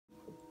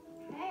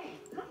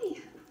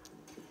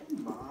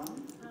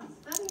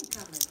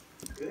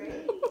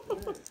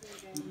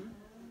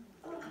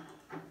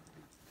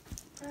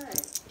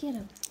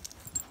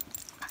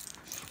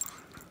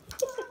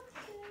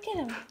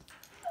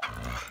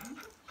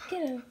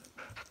Get him.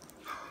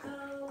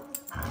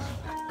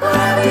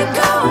 Wherever you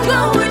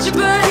go with your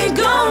babe,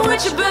 go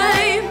with your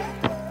babe.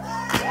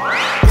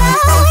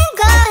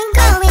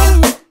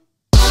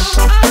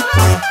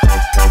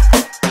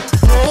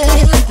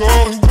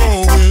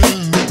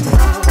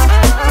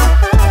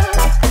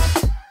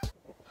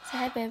 Say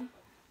hi, babe.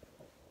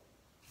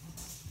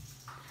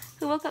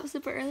 Who woke up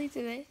super early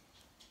today?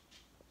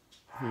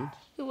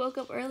 Who woke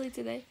up early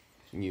today?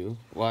 You?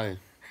 Why?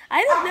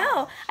 I don't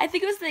know. I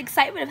think it was the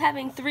excitement of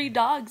having 3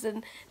 dogs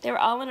and they were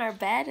all in our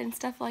bed and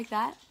stuff like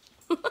that.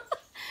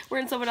 We're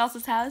in someone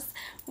else's house.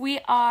 We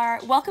are,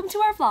 welcome to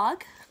our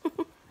vlog.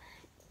 Ow,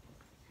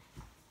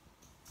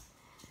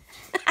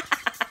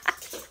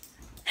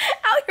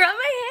 you're on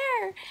my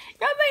hair.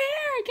 You're on my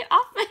hair. Get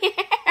off my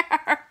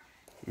hair.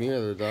 Me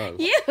or the dog?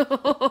 You. The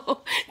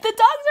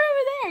dogs are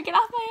over there. Get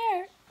off my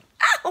hair.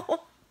 Ow.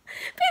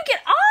 Babe,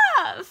 get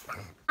off.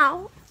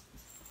 Ow.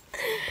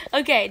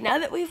 Okay, now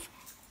that we've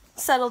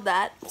settled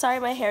that. Sorry,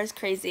 my hair is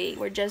crazy.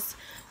 We're just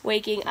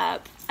waking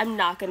up. I'm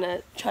not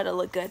gonna try to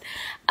look good.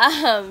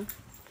 Oh,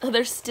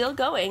 they're still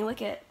going.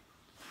 Look at.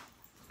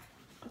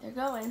 They're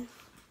going.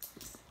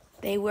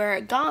 They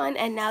were gone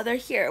and now they're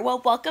here.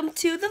 Well, welcome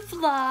to the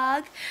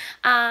vlog.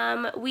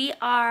 We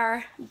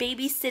are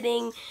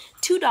babysitting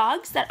 2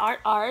 dogs that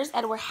aren't ours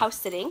and we're house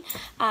sitting.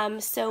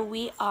 So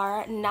we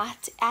are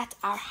not at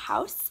our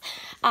house.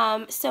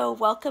 So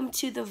welcome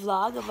to the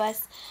vlog of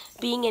us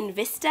being in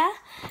Vista.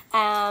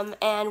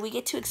 And we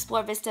get to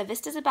explore Vista.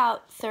 Vista's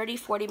about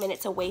 30-40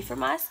 minutes away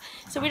from us.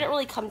 So we don't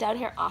really come down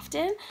here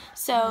often.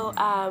 So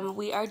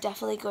we are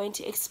definitely going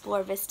to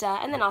explore Vista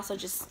and then also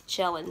just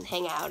chill and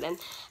hang out and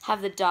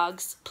have the dogs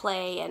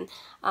play and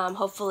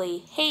hopefully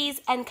Hayes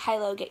and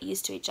Kylo get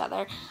used to each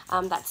other.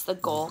 That's the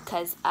goal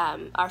because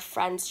our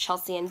friends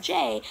Chelsea and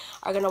Jay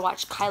are going to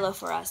watch Kylo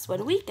for us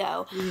when we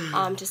go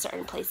to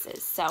certain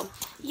places. So,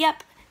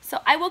 yep. So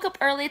I woke up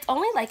early. It's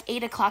only like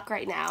 8 o'clock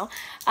right now.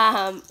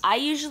 I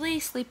usually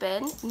sleep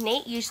in.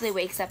 Nate usually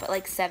wakes up at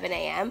like 7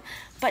 a.m.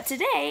 But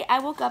today I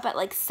woke up at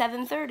like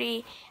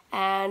 7:30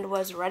 and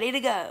was ready to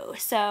go.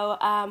 So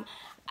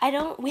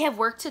we have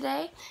work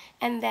today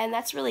and then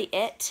that's really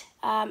it.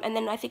 And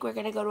then I think we're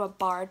gonna go to a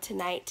bar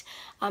tonight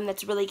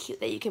that's really cute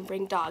that you can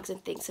bring dogs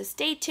and things. So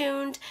stay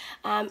tuned,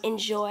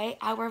 enjoy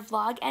our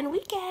vlog and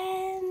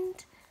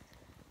weekend.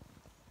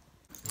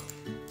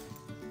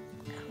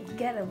 Oh,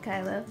 get him,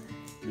 Kylo.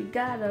 You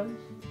got him.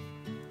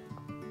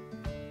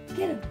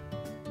 Get him.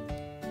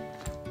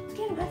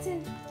 Get him,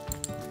 Hudson.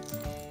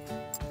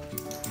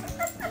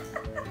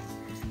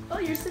 Oh,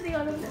 you're sitting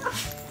on him now.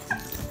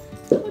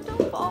 Oh,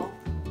 don't fall.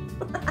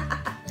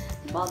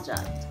 The ball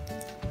dropped.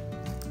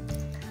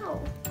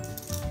 Ow.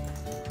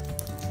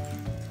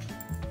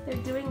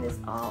 They're doing this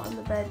all on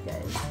the bed,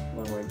 guys,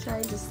 when we're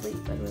trying to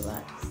sleep and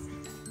relax.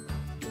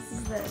 This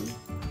is them.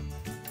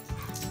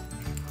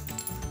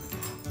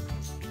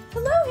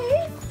 Hello,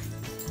 Hayes.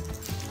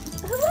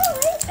 Hello,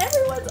 Hayes.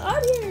 Everyone's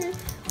on here.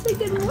 Say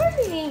good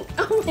morning.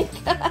 Oh my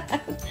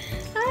god.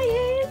 Hi,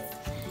 Hayes.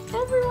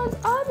 Everyone's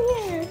on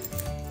here.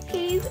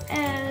 Hayes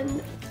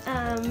and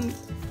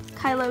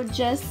Kylo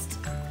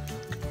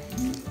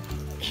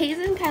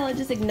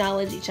just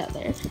acknowledge each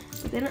other.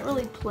 They don't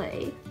really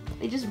play.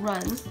 They just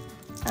run.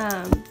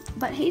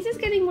 But Hayes is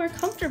getting more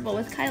comfortable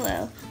with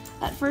Kylo.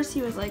 At first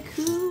he was like,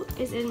 who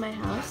is in my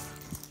house?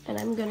 And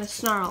I'm gonna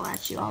snarl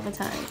at you all the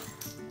time.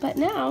 But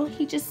now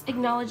he just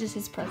acknowledges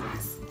his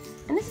presence.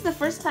 And this is the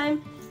first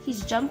time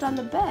he's jumped on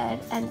the bed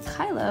and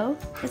Kylo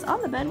is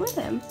on the bed with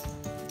him.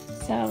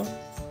 So,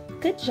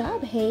 good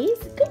job, Hayes.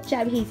 Good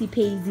job, Hazy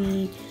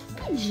Paisy.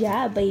 Good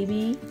job,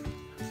 baby.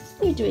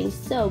 You're doing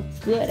so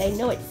good. I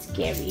know it's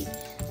scary.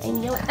 I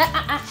know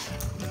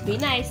it. Be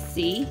nice,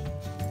 see?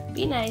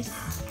 Be nice.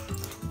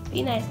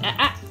 Be nice.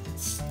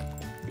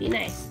 Be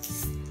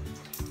nice.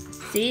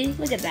 See?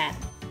 Look at that.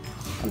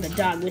 I'm the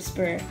dog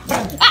whisperer.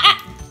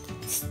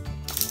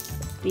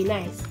 Be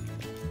nice.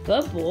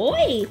 Good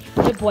boy.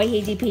 Good boy,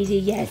 Hazy Paisy.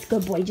 Yes,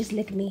 good boy. Just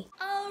lick me.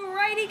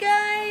 Alrighty,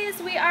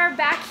 guys. We are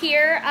back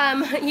here.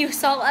 You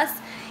saw us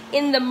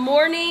in the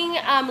morning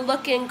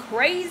looking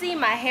crazy.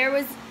 My hair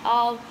was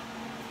all...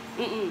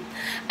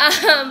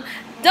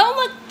 don't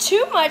look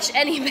too much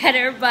any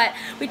better, but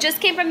we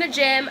just came from the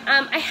gym.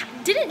 I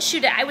didn't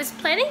shoot it. I was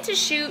planning to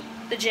shoot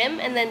the gym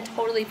and then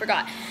totally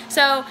forgot.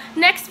 So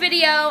next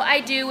video I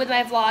do with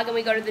my vlog and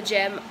we go to the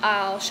gym,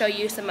 I'll show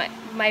you some of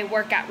my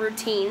workout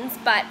routines.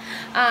 But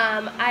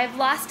I've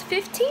lost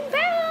 15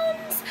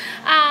 pounds.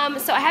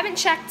 So I haven't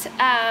checked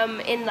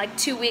in like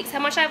 2 weeks how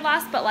much I've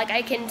lost, but like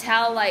I can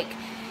tell like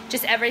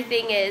just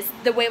everything is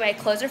the way my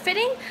clothes are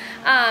fitting.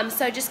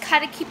 So just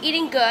kind of keep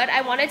eating good.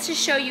 I wanted to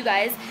show you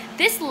guys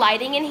this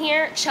lighting in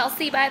here.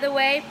 Chelsea, by the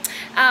way,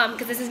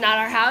 because this is not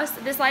our house.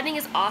 This lighting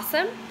is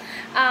awesome.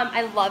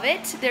 I love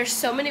it. There's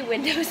so many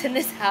windows in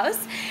this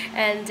house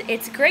and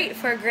it's great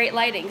for great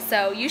lighting.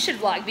 So you should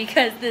vlog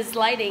because this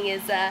lighting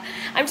is,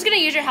 I'm just going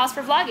to use your house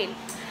for vlogging.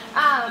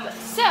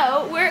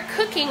 So we're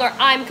cooking, or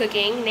I'm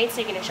cooking, Nate's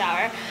taking a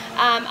shower.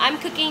 I'm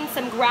cooking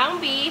some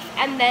ground beef,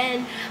 and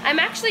then I'm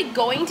actually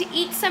going to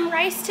eat some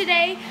rice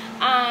today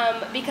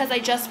because I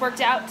just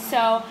worked out.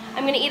 So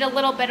I'm gonna eat a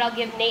little bit, I'll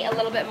give Nate a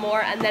little bit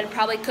more, and then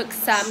probably cook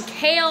some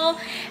kale.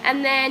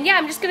 And then yeah,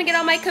 I'm just gonna get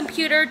on my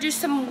computer, do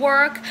some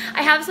work.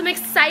 I have some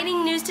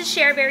exciting news to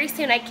share very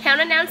soon. I can't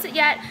announce it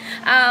yet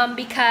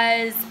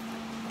because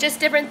just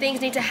different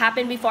things need to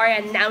happen before I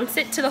announce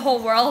it to the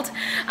whole world.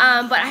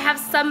 But I have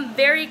some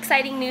very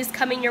exciting news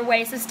coming your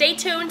way, so stay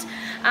tuned.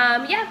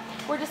 Yeah,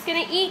 we're just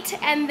gonna eat,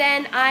 and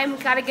then I'm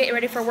gotta get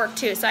ready for work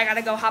too. So I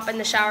gotta go hop in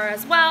the shower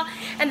as well.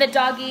 And the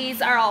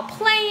doggies are all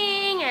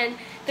playing, and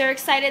they're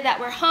excited that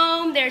we're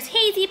home. There's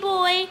Hazy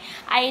Boy.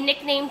 I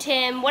nicknamed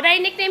him, what did I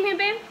nickname him,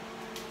 babe?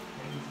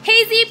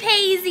 Hazy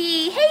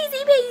Pazy,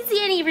 Hazy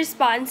Pazy, and he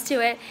responds to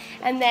it.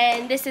 And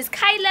then this is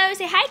Kylo.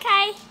 Say hi,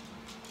 Kai.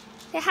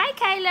 Say hi,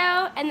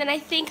 Kylo. And then I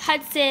think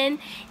Hudson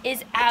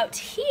is out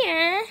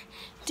here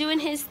doing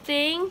his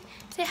thing.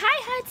 Say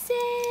hi,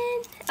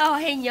 Hudson. Oh,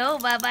 hey, yo,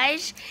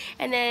 Balayage.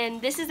 And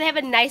then this is, they have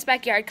a nice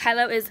backyard.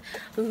 Kylo is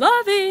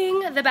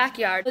loving the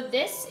backyard. So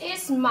this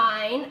is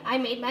mine. I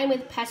made mine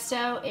with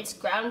pesto. It's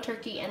ground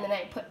turkey, and then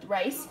I put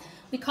rice.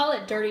 We call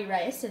it dirty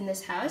rice in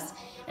this house.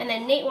 And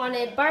then Nate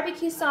wanted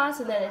barbecue sauce,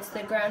 and then it's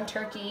the ground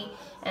turkey,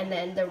 and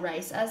then the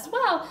rice as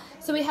well.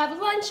 So we have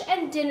lunch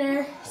and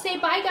dinner. Say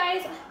bye,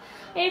 guys.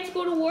 I have to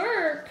go to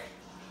work.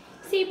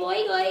 Say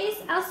bye,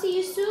 guys. I'll see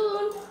you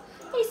soon.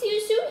 I see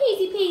you soon,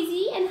 Hazy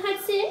Pazy and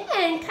Hudson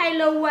and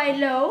Kylo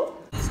Wilo.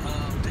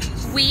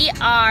 We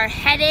are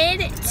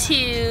headed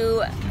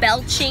to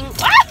belching.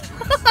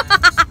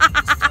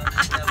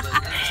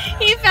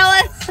 He fell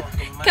in.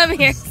 Come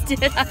here,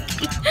 stupid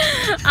monkey.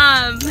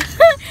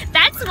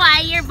 That's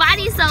why your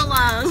body's so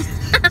long.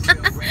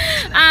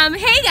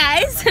 Hey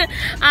guys,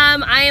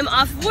 I am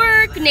off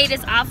work, Nate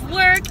is off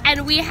work,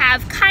 and we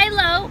have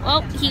Kylo.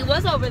 Oh, he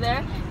was over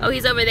there. Oh,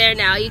 he's over there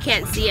now, you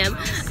can't see him.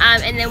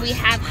 And then we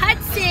have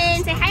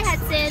Hudson. Say hi,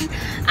 Hudson.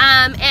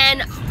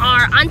 And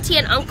our auntie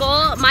and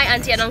uncle, my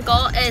auntie and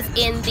uncle, is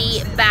in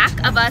the back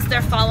of us.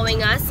 They're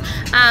following us.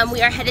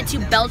 We are headed to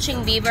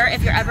Belching Beaver.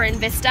 If you're ever in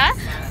Vista,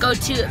 go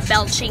to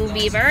Belching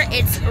Beaver.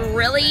 It's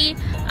really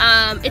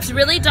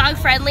dog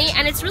friendly,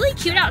 and it's really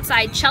cute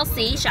outside.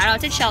 Chelsea, shout out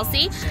to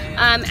Chelsea,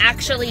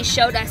 actually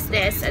showed us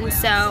this, and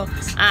so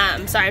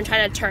sorry, I'm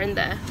trying to turn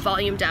the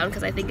volume down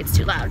because I think it's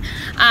too loud.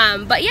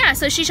 But yeah,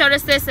 so she showed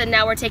us this, and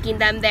now we're taking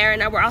them there, and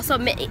now we're also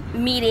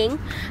meeting,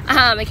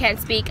 I can't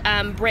speak,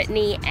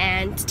 Brittany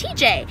and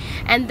TJ,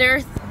 and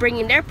they're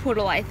bringing their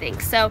poodle, I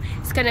think. So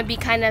it's gonna be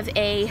kind of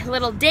a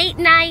little date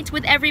night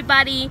with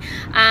everybody,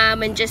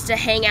 and just to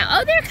hang out.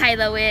 Oh, there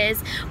Kylo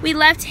is. We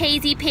left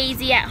Hazy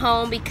Pazy at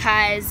home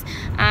because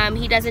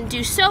he doesn't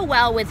do so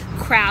well with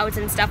crowds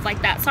and stuff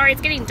like that. Sorry,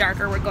 it's getting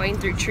darker. We're going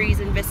through trees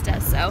and Vista,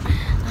 so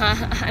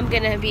I'm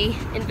gonna be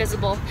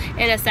invisible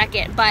in a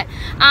second. But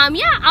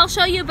yeah, I'll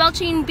show you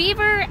Belching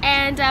Beaver,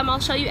 and I'll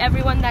show you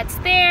everyone that's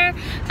there.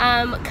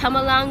 Come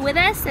along with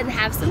us and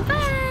have some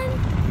fun.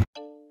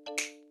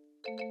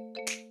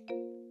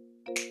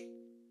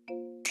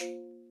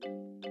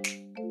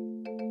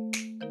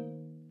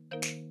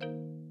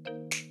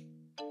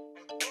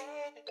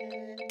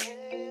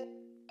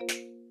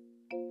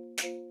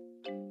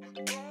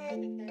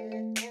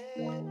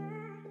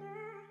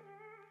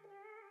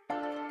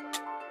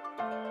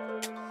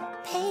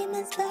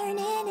 Payments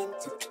burning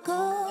into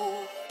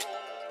gold.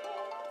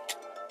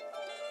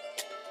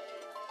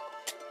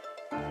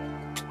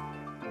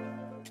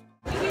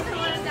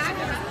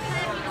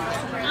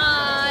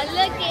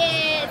 Look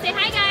it. Say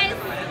hi, guys.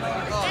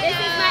 This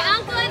is my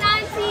uncle and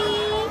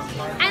auntie.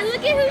 And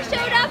look at who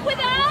showed up with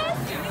us.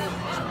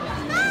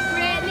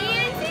 Brittany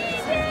and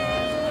TJ.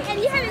 And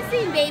you haven't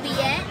seen baby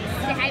yet.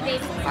 Say hi,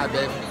 baby. Hi,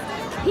 babe.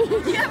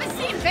 You haven't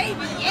seen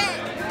baby yet.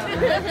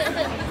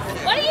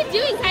 What are you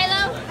doing,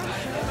 Kylo?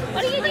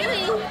 What are you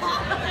doing?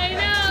 I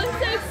know,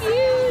 so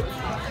cute.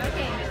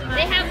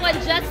 They have one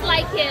just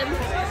like him.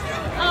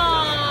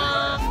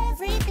 Aww.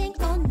 Everything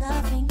or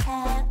nothing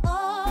at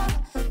all.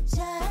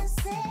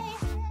 Just say.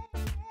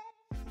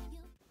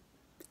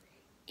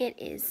 It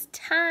is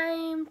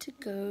time to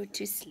go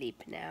to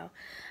sleep now.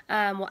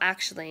 Well,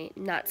 actually,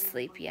 not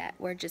sleep yet.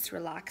 We're just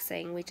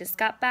relaxing. We just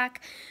got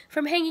back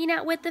from hanging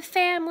out with the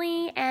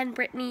family and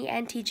Brittany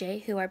and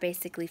TJ, who are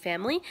basically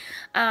family.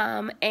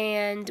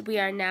 And we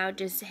are now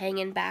just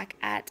hanging back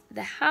at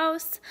the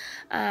house.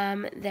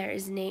 There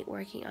is Nate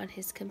working on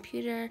his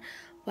computer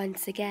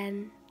once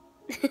again,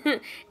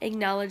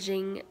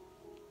 acknowledging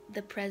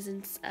the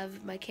presence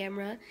of my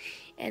camera.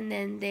 And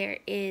then there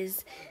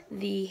is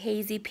the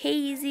Hazy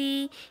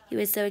Pazy. He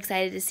was so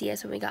excited to see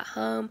us when we got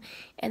home.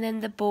 And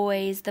then the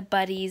boys, the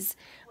buddies,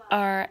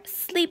 are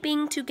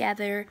sleeping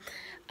together.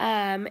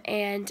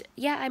 And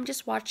yeah, I'm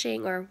just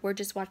watching, or we're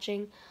just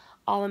watching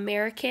All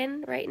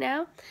American right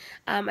now.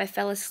 I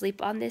fell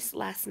asleep on this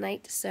last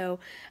night, so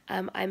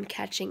I'm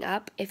catching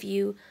up. If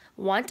you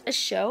want a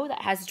show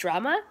that has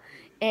drama,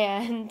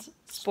 and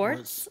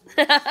sports.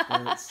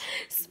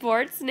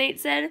 Sports, Nate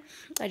said.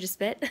 I just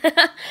spit.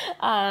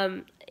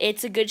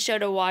 It's a good show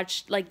to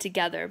watch like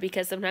together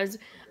because sometimes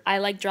I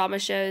like drama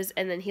shows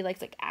and then he likes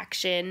like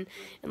action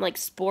and like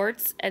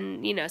sports,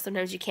 and you know,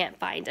 sometimes you can't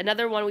find.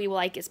 Another one we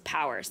like is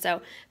Power.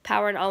 So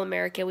Power and All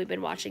American we've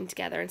been watching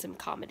together, and some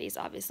comedies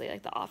obviously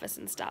like The Office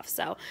and stuff.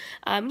 So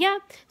yeah,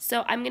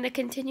 so I'm gonna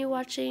continue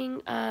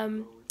watching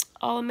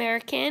All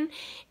American,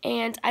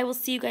 and I will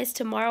see you guys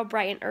tomorrow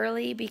bright and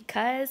early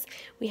because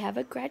we have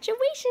a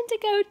graduation to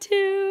go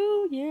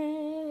to.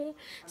 Yeah.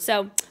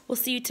 So we'll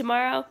see you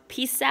tomorrow.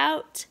 Peace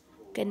out.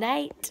 Good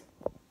night.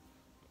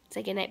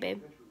 Say good night,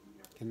 babe.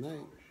 Good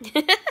night.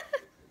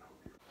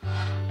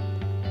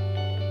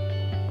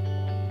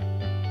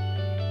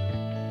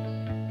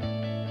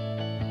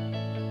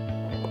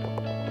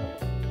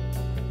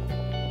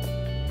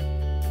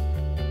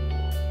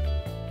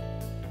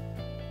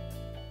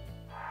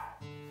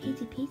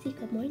 Easy peasy,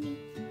 good morning.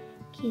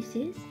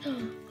 Kisses.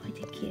 Oh,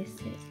 the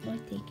kisses. Oh,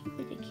 thank you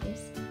for the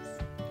kisses.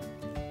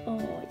 Oh,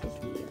 I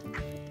just need you.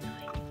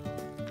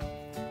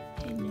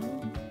 I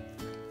know.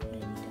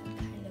 And you got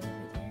Kylo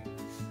over there.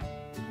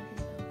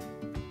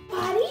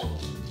 Potty?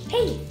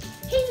 Hey,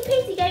 Easy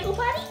peasy, gotta go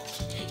potty?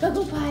 Gotta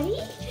go potty?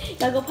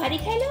 Gotta go potty,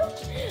 Kylo?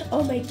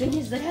 Oh my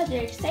goodness, look how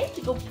they're excited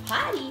to go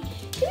potty.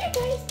 Come here,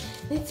 guys.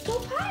 Let's go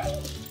potty.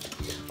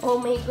 Oh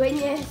my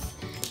goodness.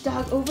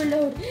 Dog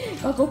overload.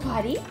 Gotta go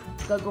potty.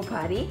 Go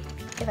potty.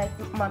 If I,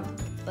 Mom,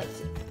 let's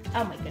see.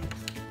 Oh my goodness.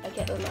 I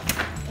can't remember.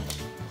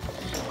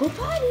 Go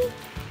potty.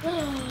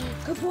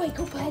 Good boy,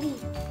 go potty.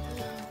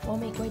 Oh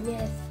my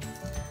goodness.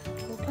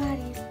 Go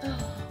potty.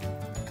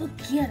 Go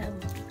get him.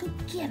 Go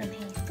get him,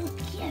 Hayes. Go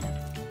get him.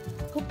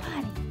 Go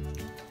potty.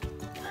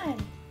 Go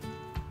potty.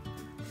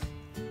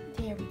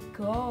 There we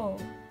go.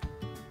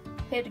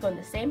 We have to go in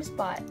the same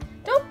spot.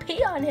 Don't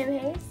pee on him,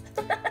 Hayes.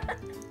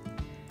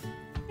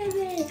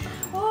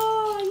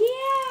 Oh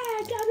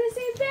yeah, down the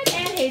same bed,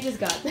 and Hayes is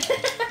gone.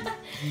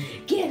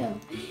 Get him,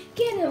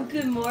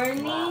 good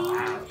morning,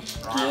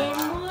 good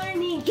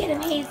morning, get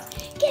him Hayes,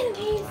 get him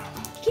Hayes,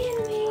 get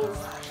him Hayes.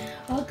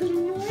 Oh, good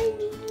morning,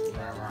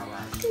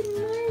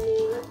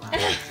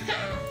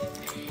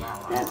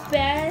 the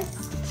best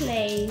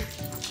place,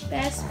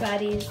 best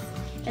buddies.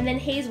 And then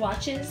Hayes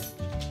watches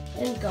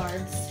and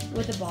guards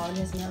with a ball in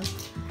his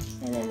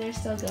mouth, and then they're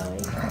still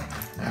going.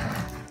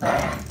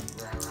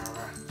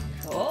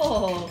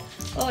 Oh,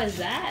 what is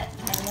that,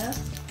 Hannah?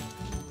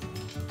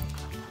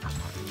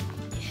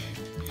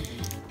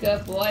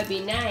 Good boy, be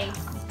nice.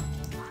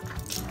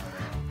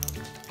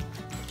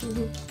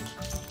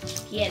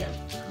 Get him.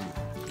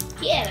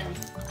 Get him.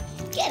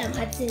 Get him,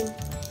 Hudson.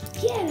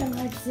 Get him,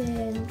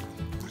 Hudson.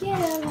 Get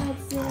him,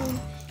 Hudson.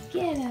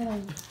 Get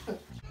him.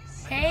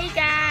 Hey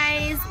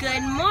guys,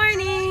 good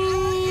morning.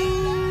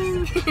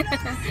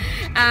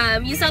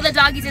 You saw the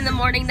doggies in the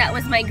morning. That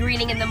was my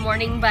greeting in the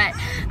morning, but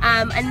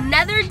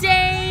another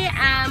day,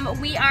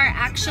 we are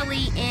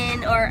actually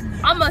in, or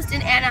almost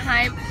in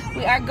Anaheim.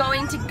 We are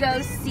going to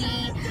go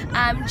see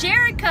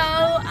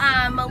Jericho,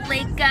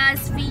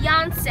 Malika's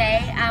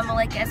fiance.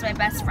 Malika is my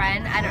best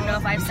friend. I don't know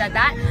if I've said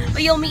that,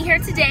 but you'll meet her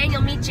today and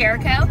you'll meet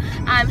Jericho.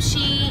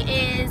 She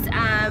is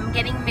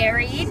getting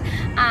married,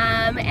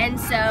 and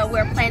so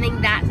we're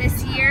planning that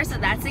this year, so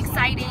that's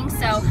exciting.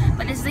 So,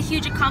 but this is a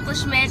huge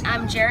accomplishment.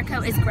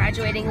 Jericho is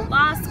graduating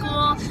law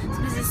school,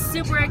 so this is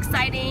super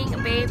exciting.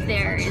 Babe,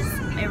 there is,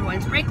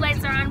 everyone's brake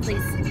lights are on,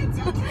 please.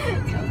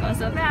 Don't go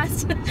so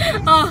fast.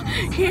 Oh,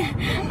 yeah.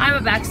 I'm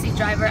a backseat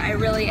driver, I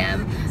really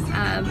am.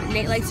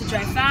 Nate likes to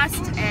drive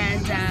fast,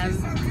 and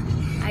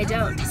I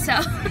don't, so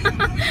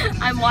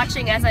I'm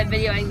watching as I'm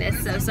videoing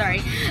this, so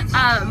sorry.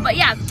 But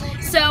yeah,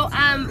 so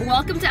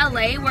welcome to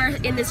LA. We're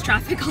in this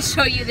traffic. I'll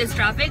show you this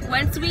traffic.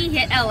 Once we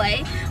hit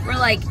LA, we're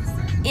like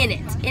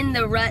in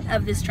the rut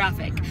of this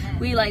traffic.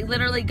 We like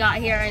literally got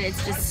here and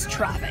it's just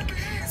traffic.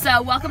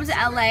 So welcome to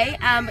LA.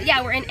 But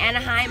yeah, we're in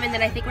Anaheim, and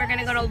then I think we're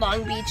gonna go to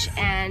Long Beach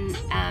and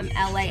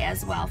LA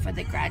as well for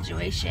the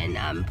graduation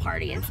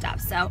party and stuff.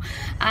 So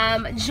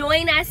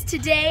join us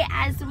today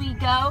as we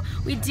go.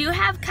 We do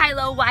have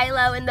Kylo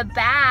Wilo in the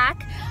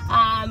back.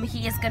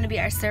 He is gonna be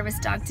our service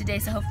dog today,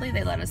 so hopefully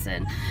they let us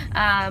in.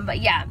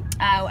 But yeah,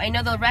 I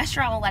know the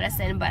restaurant will let us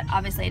in, but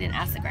obviously I didn't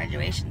ask the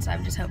graduation, so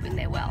I'm just hoping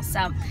they will.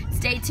 So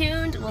stay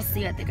tuned, we'll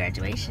see you at the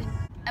graduation.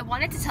 I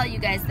wanted to tell you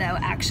guys though,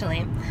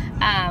 actually,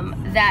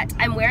 that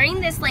I'm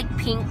wearing this like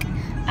pink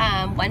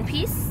one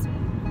piece,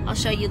 I'll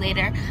show you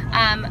later,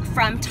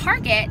 from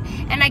Target,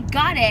 and I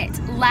got it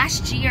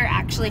last year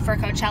actually for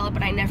Coachella,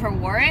 but I never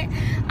wore it.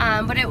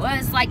 But it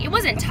was like, it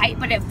wasn't tight,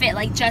 but it fit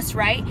like just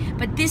right.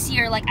 But this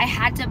year, like I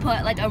had to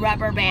put like a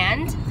rubber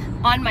band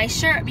on my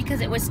shirt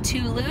because it was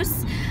too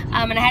loose,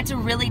 and I had to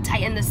really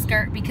tighten the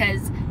skirt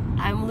because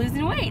I'm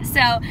losing weight.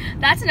 So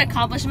that's an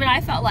accomplishment. I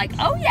felt like,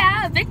 oh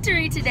yeah,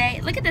 victory today.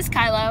 Look at this,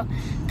 Kylo.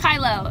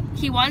 Kylo,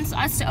 he wants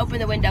us to open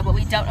the window, but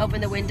we don't open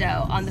the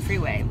window on the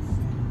freeway.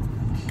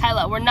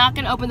 Kylo, we're not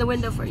gonna open the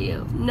window for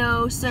you.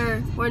 No,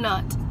 sir, we're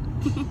not.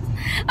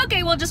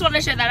 Okay, well, just want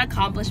to share that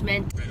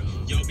accomplishment.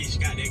 Yo, bitch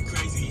got that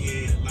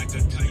crazy head like a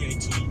Kanye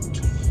tweet.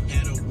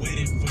 Had a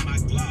Waiting for my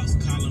gloss,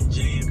 call them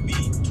J and B.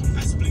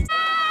 I split.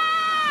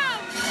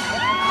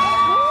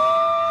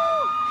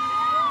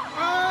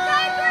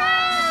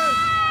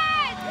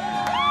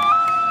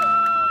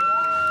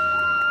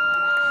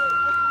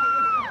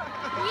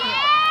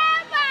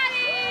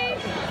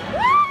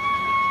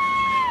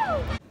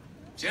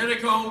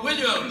 Jericho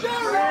Williams.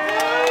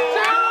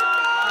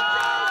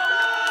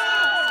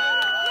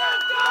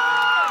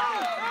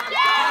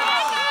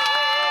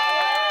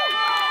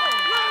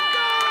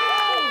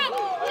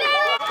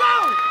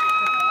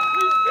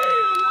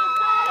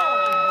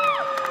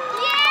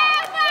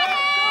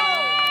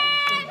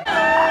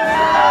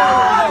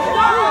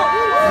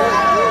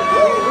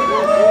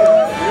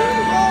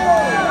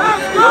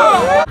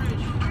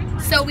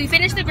 So we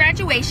finished the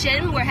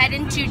graduation. We're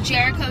heading to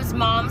Jericho's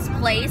mom's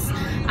place,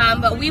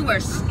 but we were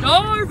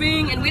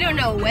starving and we don't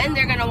know when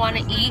they're gonna want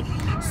to eat.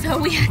 So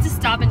we had to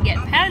stop and get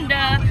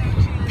Panda.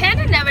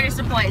 Panda never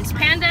disappoints.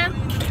 Panda,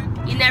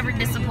 you never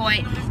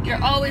disappoint.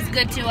 You're always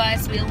good to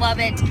us. We love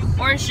it.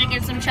 Orange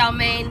chicken, some chow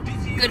mein,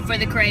 good for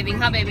the craving,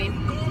 huh, baby?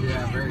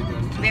 Yeah, very good.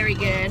 Very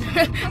good.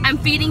 I'm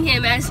feeding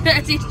him as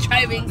he's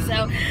driving,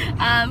 so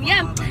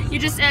yeah, you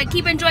just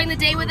keep enjoying the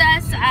day with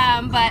us,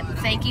 but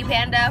thank you,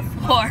 Panda,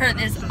 for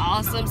this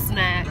awesome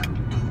snack.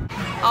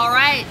 All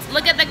right,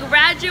 look at the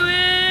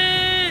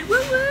graduate.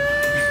 Woo-woo!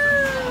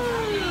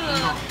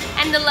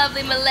 And the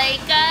lovely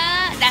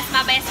Malika, that's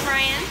my best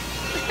friend.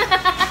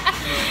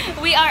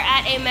 We are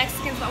at a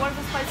Mexican spot. What is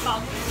this place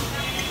called?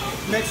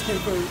 Mexican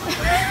food.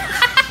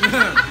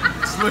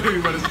 It's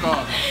literally what it's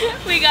called.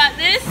 We got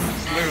this.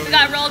 We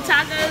got rolled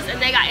tacos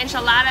and they got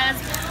enchiladas.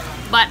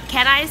 But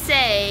can I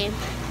say,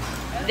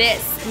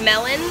 this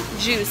melon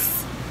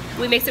juice,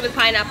 we mix it with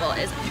pineapple,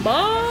 is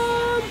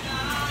bomb.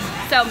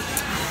 So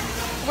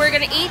we're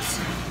gonna eat.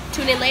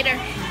 Tune in later.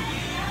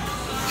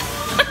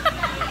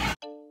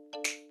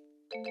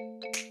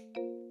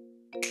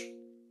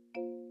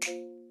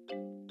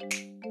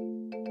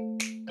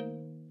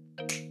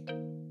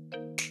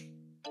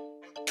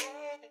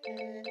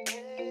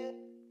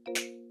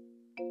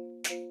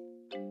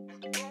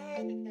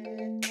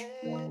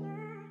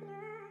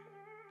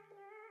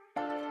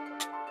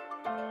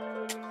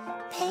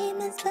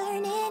 Payments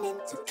burning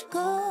into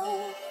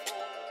gold.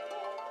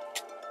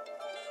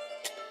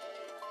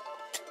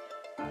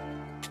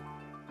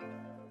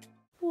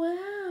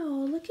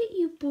 Wow, look at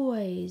you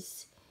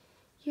boys.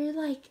 You're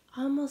like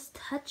almost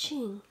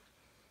touching.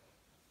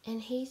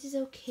 And Hayes is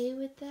okay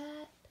with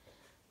that?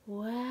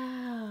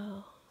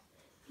 Wow.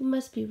 You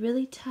must be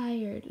really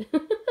tired.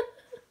 What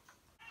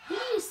do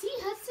you see,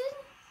 Hudson?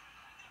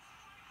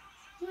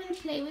 You want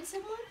to play with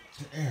someone?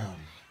 Damn.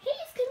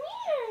 Hayes, come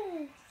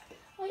here.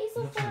 Why are you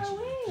so far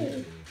away? Why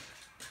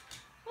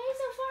are you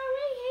so far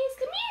away, Hayes?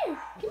 Come here.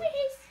 Come here,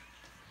 Hayes.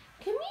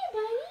 Come here,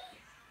 buddy.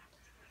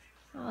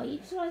 Oh, you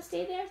just want to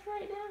stay there for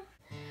right now?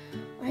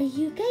 Are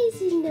you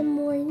guys in the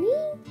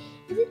morning?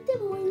 Is it the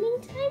morning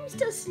time?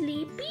 Still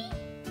sleepy?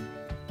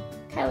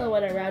 Kylo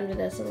went around with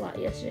us a lot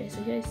yesterday,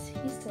 so he's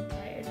still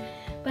tired.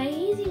 But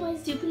Hazy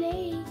wants to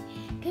play.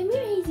 Come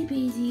here, Hazy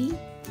Pazy.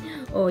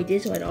 Oh,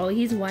 this one. Oh,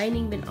 he's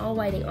whining, been all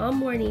whining all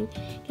morning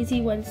because he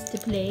wants to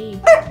play.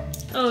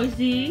 Oh,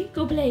 see?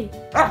 Go play.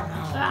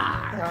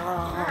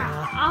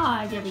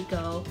 Ah, there we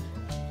go.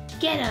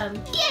 Get him,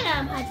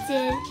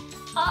 Hudson.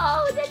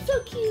 Oh, that's so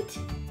cute.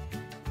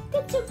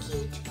 That's so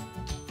cute.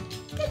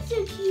 That's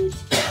so cute.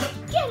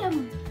 Get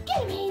him,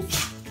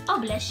 Hayes. Oh,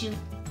 bless you.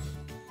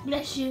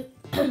 Bless you.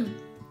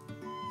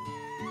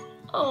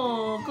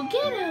 Oh, go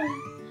get him.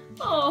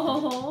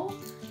 Oh,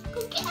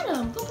 go get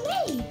him. Go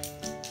play.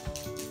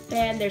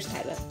 And there's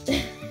Kylo.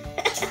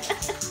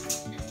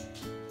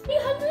 Are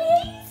you hungry,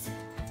 Hayes?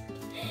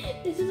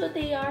 This is what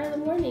they are in the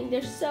morning.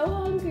 They're so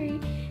hungry.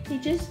 They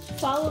just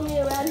follow me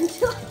around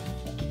until I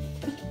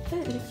get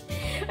food.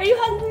 Are you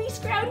hungry,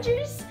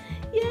 scroungers?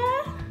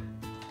 Yeah?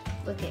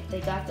 Look it, they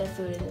got their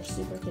food and they're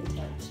super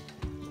content.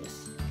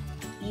 Just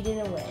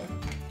eating away.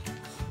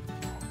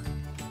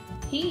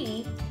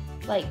 He,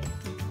 like,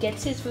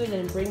 gets his food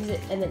and brings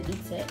it and then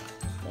eats it.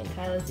 And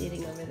Kyla's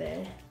eating over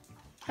there.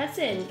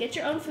 Hudson, get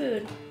your own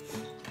food.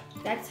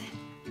 That's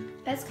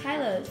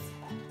Kyla's.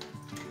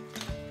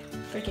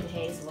 Freaking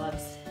Hayes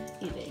loves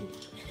eating.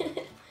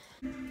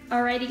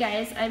 Alrighty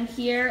guys, I'm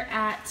here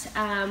at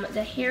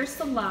the hair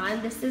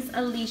salon. This is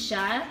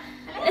Alicia.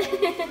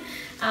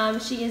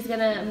 She is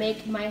gonna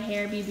make my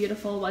hair be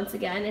beautiful once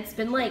again. It's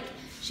been like,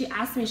 she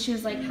asked me, she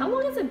was like, how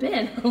long has it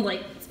been? I'm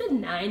like, it's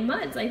been 9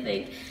 months, I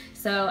think.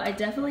 So I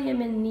definitely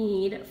am in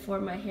need for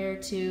my hair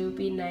to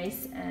be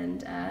nice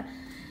and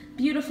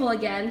beautiful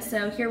again.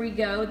 So here we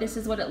go. This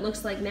is what it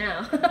looks like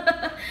now.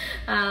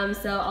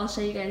 So I'll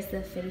show you guys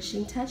the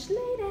finishing touch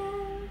later.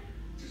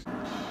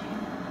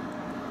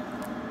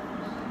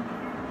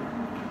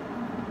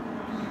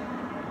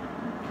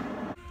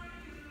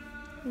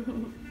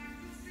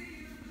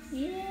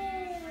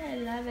 Yeah, I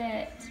love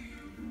it.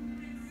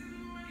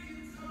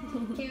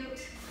 Cute.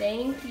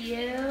 Thank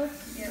you.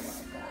 You're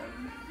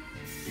welcome.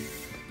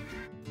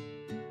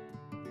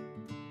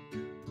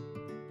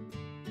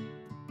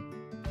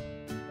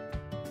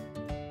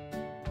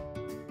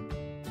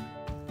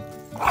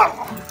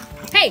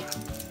 Hey!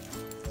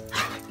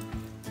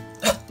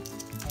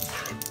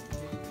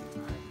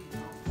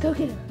 Go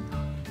get him.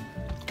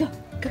 Go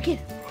get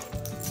him.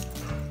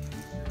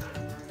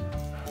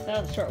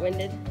 That was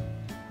short-winded.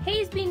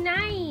 Haze, be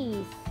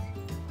nice.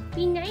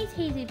 Be nice,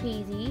 Hazy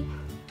Pazy.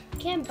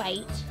 Can't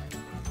bite.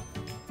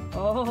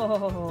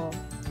 Oh,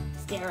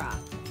 stare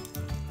off.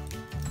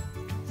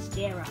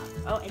 Stare off.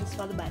 Oh, and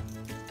smell the butt.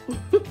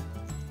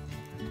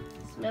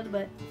 Smell the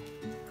butt.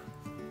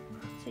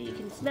 So you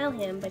can smell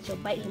him, but you'll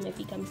bite him if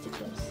he comes too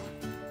close.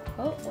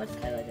 Oh, what's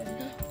Kyla doing?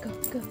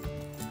 Go.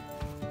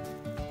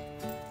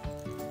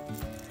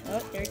 Oh,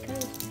 there he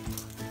comes.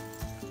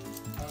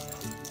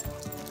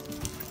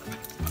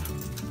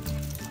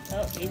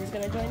 Oh, Hazel's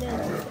gonna join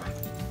in.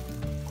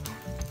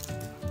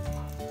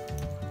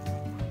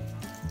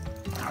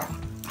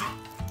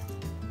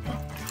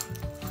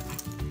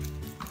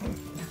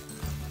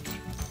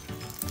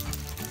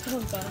 Oh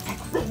god.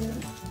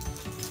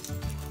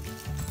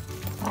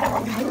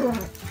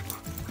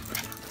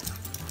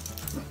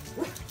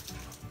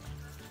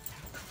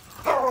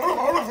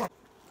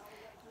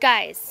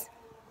 Guys,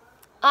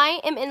 I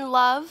am in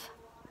love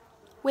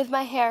with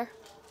my hair.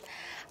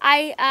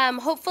 I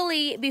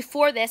hopefully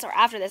before this or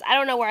after this, I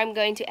don't know where I'm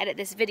going to edit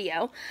this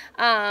video,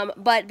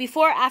 but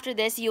before or after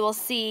this you will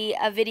see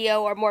a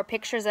video or more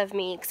pictures of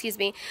me, excuse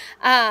me,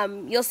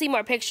 you'll see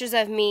more pictures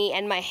of me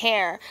and my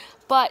hair,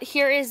 but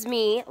here is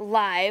me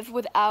live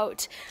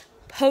without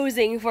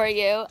posing for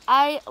you.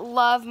 I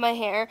love my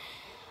hair.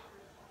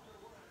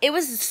 It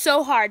was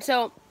so hard.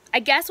 So I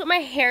guess what my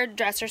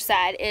hairdresser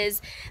said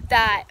is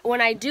that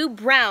when I do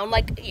brown,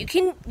 like you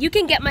can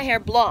get my hair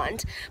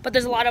blonde, but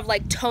there's a lot of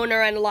like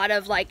toner and a lot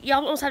of like, you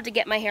almost have to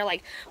get my hair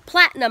like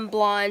platinum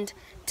blonde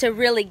to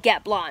really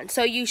get blonde.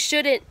 So you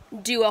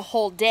shouldn't do a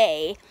whole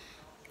day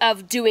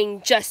of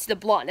doing just the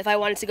blonde if I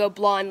wanted to go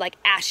blonde like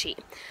ashy.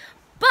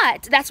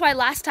 But that's why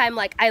last time,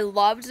 like, I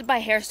loved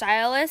my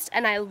hairstylist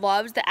and I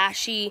loved the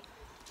ashy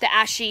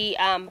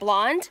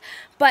blonde,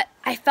 but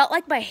I felt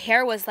like my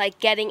hair was like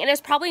getting, and it's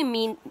probably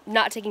me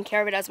not taking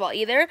care of it as well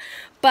either,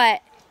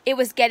 but it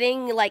was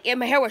getting like, and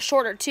my hair was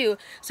shorter too,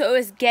 so it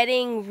was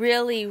getting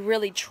really,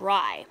 really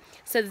dry.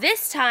 So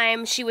this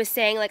time she was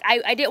saying like,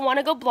 I didn't want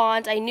to go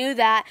blonde, I knew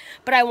that,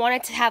 but I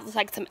wanted to have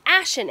like some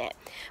ash in it.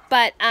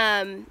 But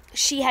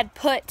she had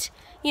put,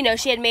 you know,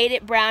 she had made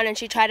it brown and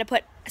she tried to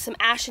put some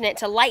ash in it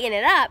to lighten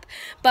it up,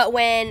 but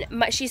when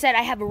she said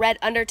I have red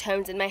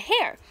undertones in my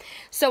hair,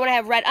 so when I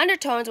have red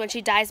undertones, when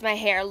she dyes my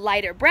hair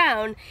lighter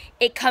brown,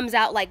 it comes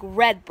out like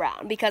red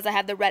brown because I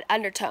have the red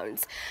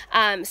undertones.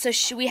 So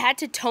we had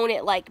to tone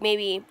it like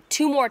maybe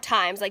 2 more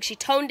times. Like she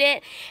toned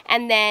it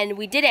and then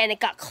we did it and it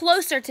got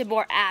closer to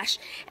more ash,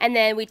 and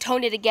then we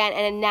toned it again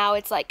and now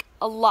it's like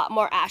a lot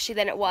more ashy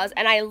than it was,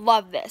 and I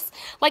love this.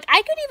 Like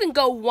I could even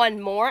go 1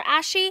 more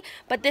ashy,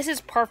 but this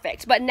is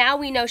perfect. But now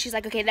we know she's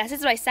like, okay, this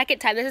is my second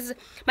time. This is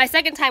my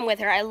second time with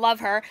her. I love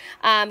her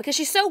because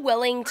she's so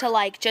willing to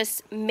like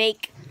just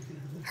make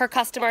her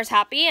customers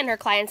happy and her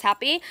clients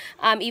happy.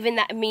 Even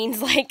that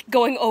means like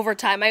going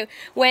overtime. I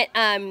went,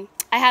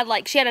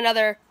 she had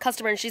another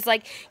customer and she's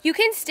like, you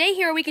can stay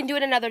here, we can do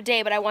it another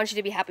day, but I want you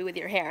to be happy with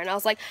your hair. And I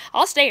was like,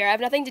 I'll stay here, I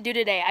have nothing to do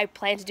today. I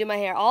plan to do my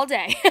hair all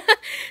day.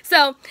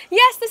 So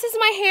yes, this is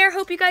my hair.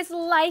 Hope you guys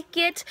like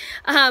it.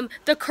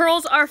 The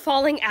curls are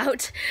falling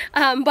out,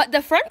 but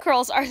the front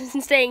curls are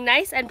staying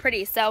nice and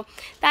pretty. So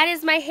that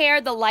is my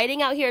hair. The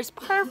lighting out here is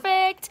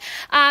perfect.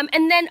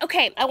 And then,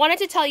 okay, I wanted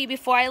to tell you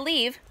before I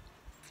leave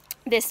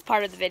this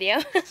part of the video,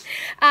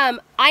 I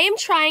am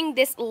trying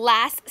this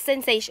last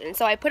sensation.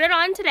 So I put it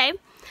on today.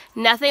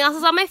 Nothing else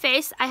is on my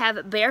face. I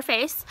have bare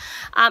face,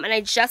 and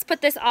I just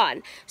put this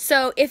on.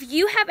 So if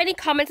you have any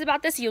comments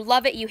about this, you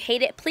love it, you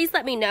hate it, please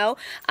let me know.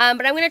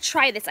 But I'm going to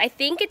try this. I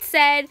think it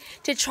said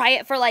to try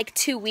it for like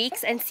 2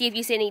 weeks and see if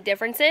you see any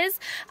differences.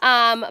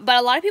 But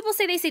a lot of people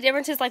say they see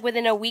differences like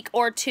within a week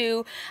or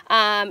 2.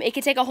 It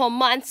could take a whole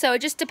month, so it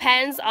just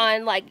depends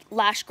on like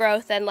lash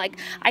growth, and like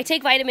I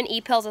take vitamin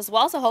E pills as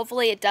well, so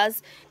hopefully it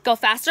does go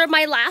faster.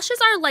 My lashes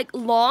are like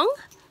long.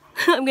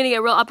 I'm gonna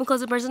get real up and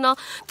close and personal.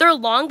 They're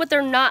long, but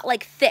they're not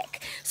like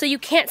thick, so you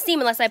can't see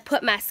them unless I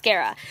put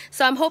mascara.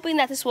 So I'm hoping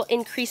that this will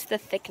increase the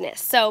thickness.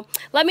 So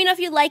let me know if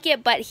you like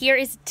it, but here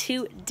is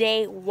to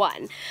day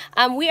 1.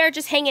 We are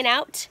just hanging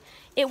out.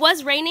 It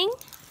was raining,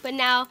 but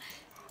now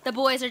the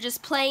boys are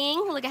just playing.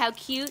 Look at how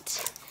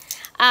cute.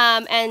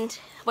 And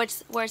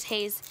where's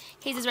Hayes?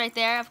 Hayes is right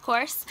there, of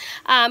course.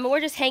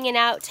 We're just hanging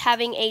out,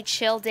 having a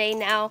chill day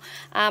now.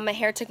 My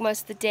hair took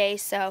most of the day,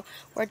 so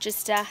we're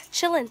just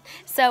chilling.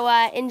 So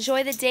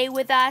enjoy the day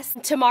with us.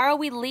 Tomorrow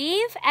we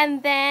leave,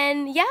 and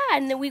then, yeah,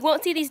 and then we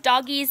won't see these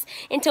doggies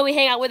until we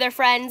hang out with our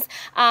friends.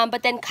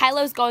 But then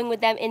Kylo's going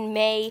with them in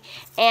May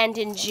and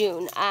in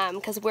June,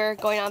 because we're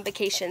going on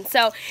vacation.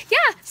 So,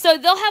 yeah, so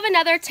they'll have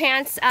another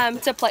chance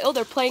to play. Oh,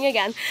 they're playing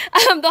again.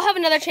 They'll have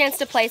another chance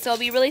to play, so it'll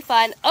be really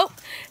fun. Oh,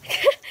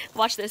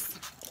 watch this.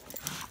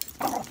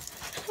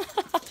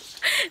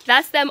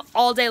 That's them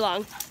all day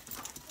long.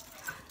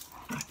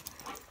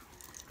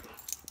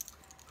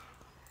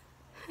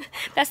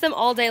 That's them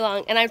all day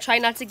long, and I'm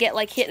trying not to get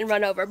like hit and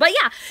run over. But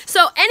yeah,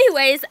 so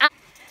anyways,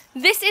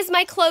 this is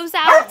my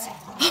closeout.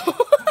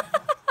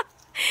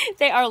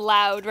 They are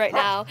loud right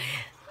now.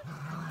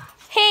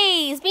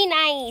 Hey, be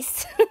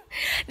nice.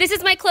 This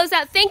is my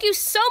closeout. Thank you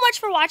so much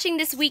for watching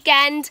this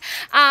weekend.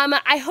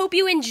 I hope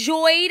you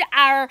enjoyed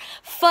our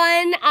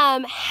fun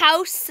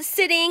house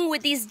sitting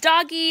with these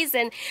doggies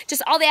and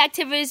just all the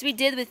activities we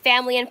did with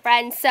family and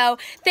friends. So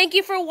thank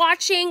you for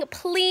watching.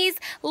 Please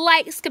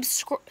like,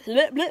 subscribe.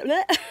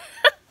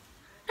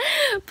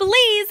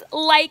 Please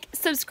like,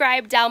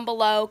 subscribe down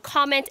below,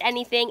 comment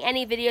anything,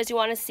 any videos you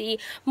want to see,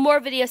 more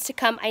videos to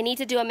come. I need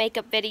to do a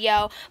makeup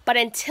video, but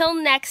until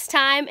next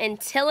time,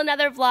 until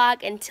another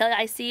vlog, until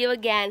I see you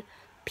again,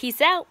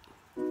 peace out.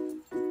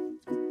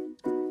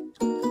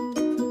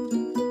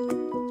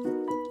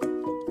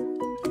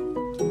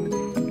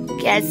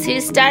 Guess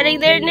who's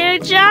starting their new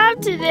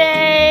job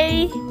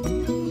today?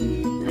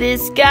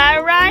 This guy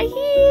right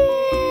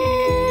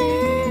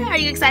here. Are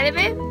you excited,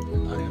 babe?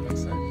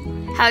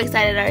 How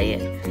excited are you?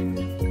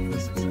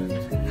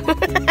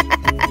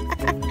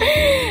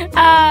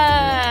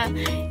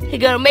 He's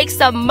gonna make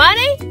some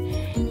money,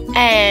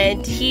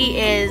 and he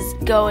is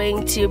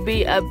going to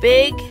be a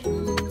big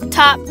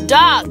top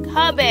dog,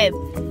 huh, babe?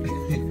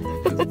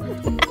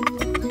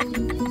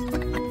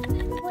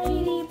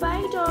 Lady,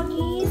 bye,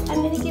 doggies.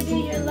 I'm gonna give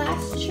you your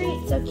last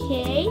treats,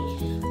 okay?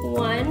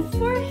 One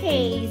for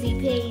Hazy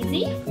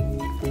Paisy.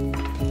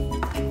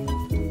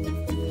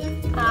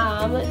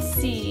 Let's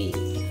see.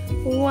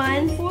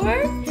 One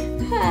for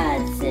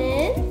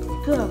Hudson,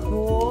 good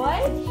boy,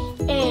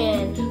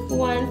 and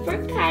one for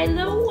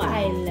Kylo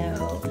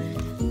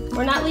Wilo.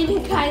 We're not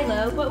leaving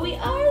Kylo, but we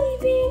are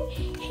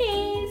leaving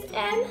Hayes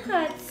and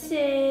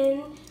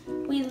Hudson.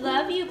 We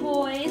love you,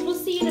 boys. We'll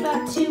see you in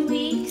about 2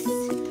 weeks.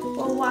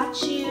 We'll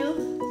watch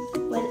you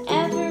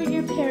whenever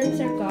your parents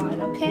are gone,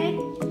 okay?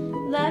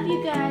 Love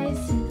you guys.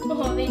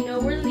 Oh, they know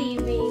we're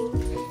leaving.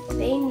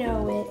 They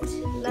know it.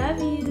 Love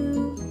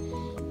you.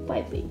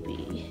 Bye,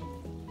 baby.